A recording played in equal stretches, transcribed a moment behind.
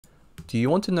Do you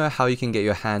want to know how you can get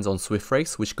your hands on Swift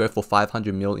Rakes which go for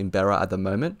 500 mil in Berra at the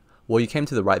moment? Well, you came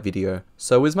to the right video.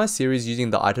 So with my series using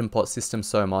the item pot system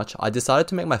so much, I decided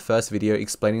to make my first video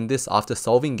explaining this after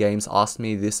SolvingGaming asked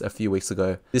me this a few weeks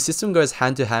ago. This system goes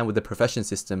hand to hand with the profession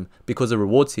system because the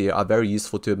rewards here are very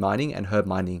useful to mining and herb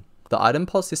mining. The item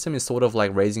pot system is sort of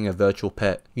like raising a virtual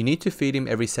pet. You need to feed him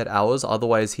every set hours,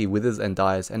 otherwise he withers and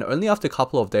dies, and only after a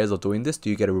couple of days of doing this do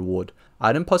you get a reward.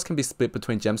 Item pots can be split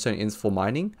between gemstone imps for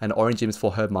mining and orange imps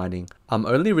for herb mining. I'm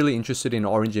only really interested in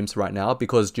orange imps right now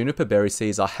because juniper berry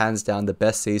seeds are hands down the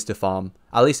best seeds to farm,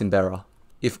 at least in Berra.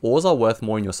 If ores are worth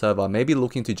more in your server, maybe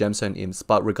look into gemstone imps,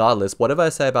 but regardless, whatever I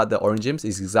say about the orange imps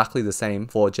is exactly the same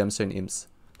for gemstone imps.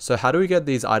 So how do we get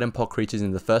these item pot creatures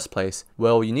in the first place?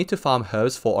 Well, you need to farm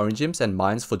herbs for orange imps and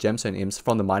mines for gemstone imps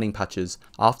from the mining patches.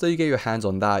 After you get your hands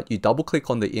on that, you double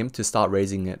click on the imp to start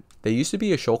raising it. There used to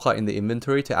be a shortcut in the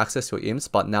inventory to access your imps,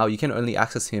 but now you can only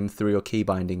access him through your key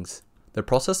bindings. The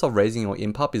process of raising your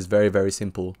imp up is very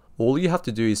simple. All you have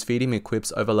to do is feed him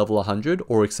equips over level 100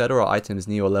 or etc items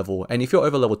near your level, and if you're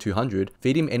over level 200,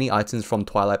 feed him any items from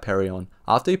Twilight Perion.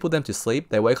 After you put them to sleep,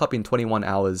 they wake up in 21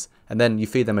 hours, and then you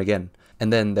feed them again.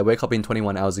 And then they wake up in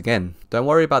 21 hours again. Don't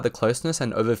worry about the closeness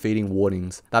and overfeeding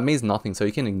warnings. That means nothing, so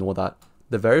you can ignore that.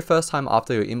 The very first time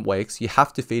after your imp wakes, you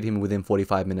have to feed him within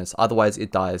 45 minutes, otherwise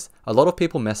it dies. A lot of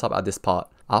people mess up at this part.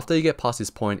 After you get past this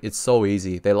point, it's so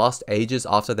easy. They last ages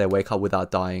after they wake up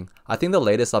without dying. I think the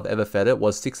latest I've ever fed it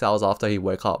was 6 hours after he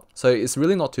woke up. So it's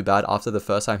really not too bad after the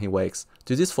first time he wakes.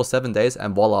 Do this for 7 days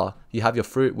and voila, you have your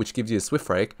fruit which gives you a Swift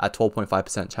Rake at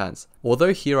 12.5% chance.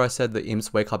 Although here I said the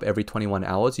imps wake up every 21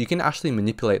 hours, you can actually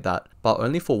manipulate that, but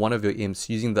only for one of your imps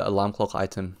using the alarm clock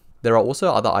item. There are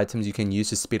also other items you can use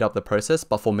to speed up the process,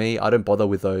 but for me, I don't bother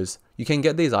with those. You can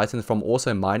get these items from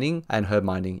also mining and herb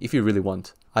mining if you really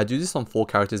want. I do this on 4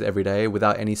 characters every day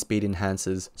without any speed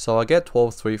enhancers, so I get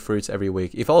 12 sweet fruits every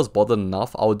week. If I was bothered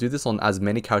enough, I would do this on as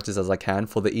many characters as I can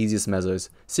for the easiest mesos.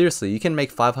 Seriously, you can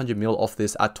make 500 mil off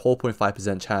this at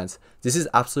 12.5% chance. This is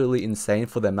absolutely insane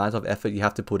for the amount of effort you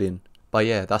have to put in. But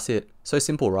yeah, that's it. So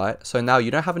simple, right? So now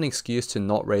you don't have an excuse to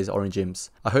not raise orange imps.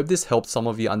 I hope this helped some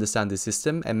of you understand this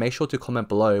system, and make sure to comment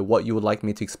below what you would like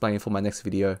me to explain for my next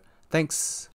video. Thanks!